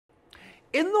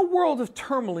In the world of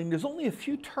tourmaline, there's only a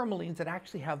few tourmalines that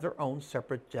actually have their own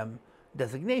separate gem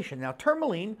designation. Now,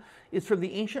 tourmaline is from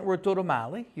the ancient word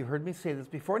totomale. You heard me say this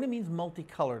before, and it means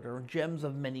multicolored or gems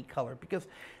of many color, because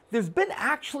there's been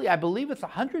actually, I believe it's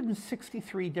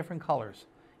 163 different colors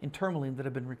in tourmaline that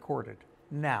have been recorded.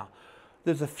 Now,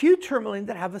 there's a few tourmaline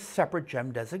that have a separate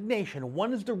gem designation.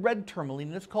 One is the red tourmaline,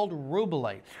 and it's called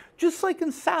rubellite. Just like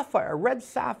in sapphire, red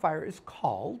sapphire is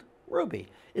called ruby.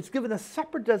 It's given a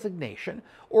separate designation,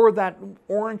 or that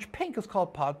orange pink is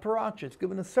called padparacha. It's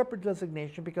given a separate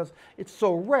designation because it's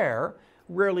so rare,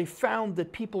 rarely found,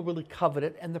 that people really covet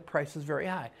it, and the price is very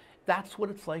high. That's what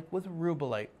it's like with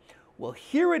rubellite. Well,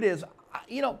 here it is.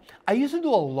 You know, I used to do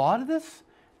a lot of this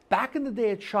back in the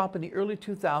day at shop in the early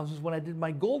 2000s when I did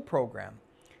my gold program.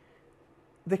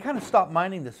 They kind of stopped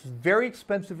mining this. It's very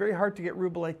expensive, very hard to get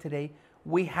rubellite today.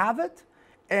 We have it,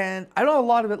 and I don't have a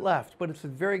lot of it left, but it's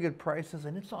at very good prices,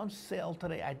 and it's on sale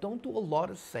today. I don't do a lot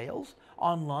of sales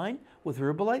online with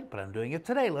rubellite, but I'm doing it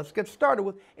today. Let's get started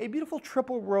with a beautiful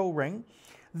triple row ring.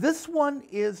 This one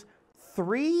is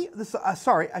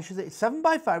 7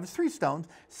 by 5. It's 3 stones,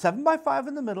 7 by 5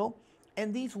 in the middle,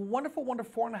 and these wonderful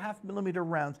 4.5 millimeter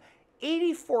rounds.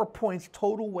 84 points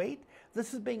total weight.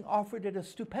 This is being offered at a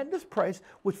stupendous price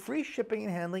with free shipping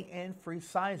and handling and free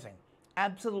sizing.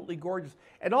 Absolutely gorgeous.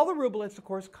 And all the rubellites, of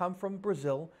course, come from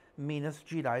Brazil, Minas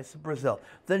Gerais, Brazil.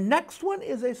 The next one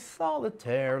is a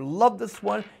solitaire. Love this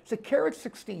one. It's a carat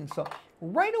 16. So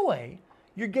right away,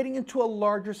 you're getting into a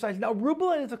larger size. Now,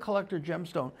 rubellite is a collector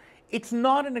gemstone. It's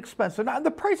not inexpensive. Now, the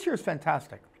price here is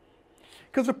fantastic,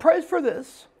 because the price for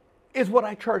this is what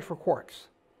I charge for quartz.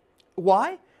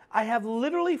 Why? I have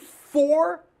literally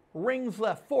 4 rings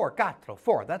left. 4,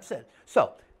 that's it.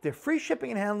 So the free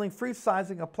shipping and handling, free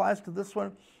sizing applies to this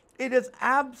one. It is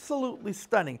absolutely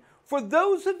stunning. For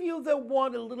those of you that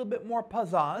want a little bit more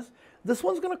pizzazz, this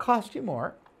one's going to cost you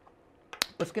more,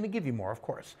 but it's going to give you more, of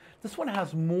course. This one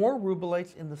has more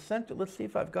rubellites in the center. Let's see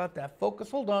if I've got that focus.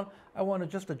 Hold on. I want to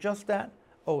just adjust that.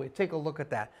 Oh, wait, take a look at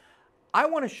that. I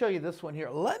want to show you this one here.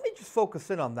 Let me just focus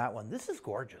in on that one. This is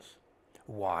gorgeous.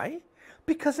 Why?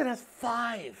 Because it has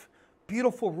 5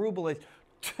 beautiful rubellites,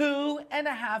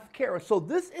 2.5 carats. So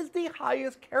this is the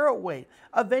highest carat weight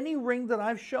of any ring that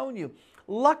I've shown you.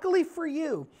 Luckily for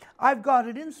you, I've got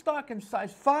it in stock in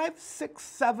size 5, 6,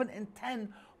 7, and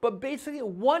 10, but basically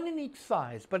 1 in each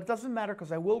size. But it doesn't matter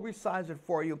because I will resize it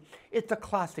for you. It's a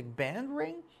classic band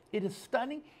ring. It is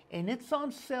stunning, and it's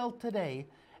on sale today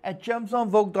at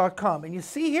gemsonvogue.com. And you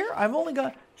see here, I've only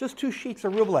got just 2 sheets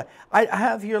of rubellite. I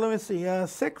have here, let me see,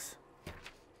 6,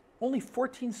 only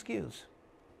 14 SKUs.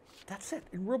 That's it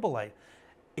in rubellite.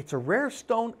 It's a rare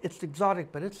stone, it's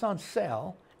exotic, but it's on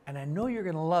sale, and I know you're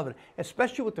going to love it,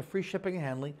 especially with the free shipping and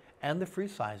handling and the free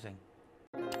sizing.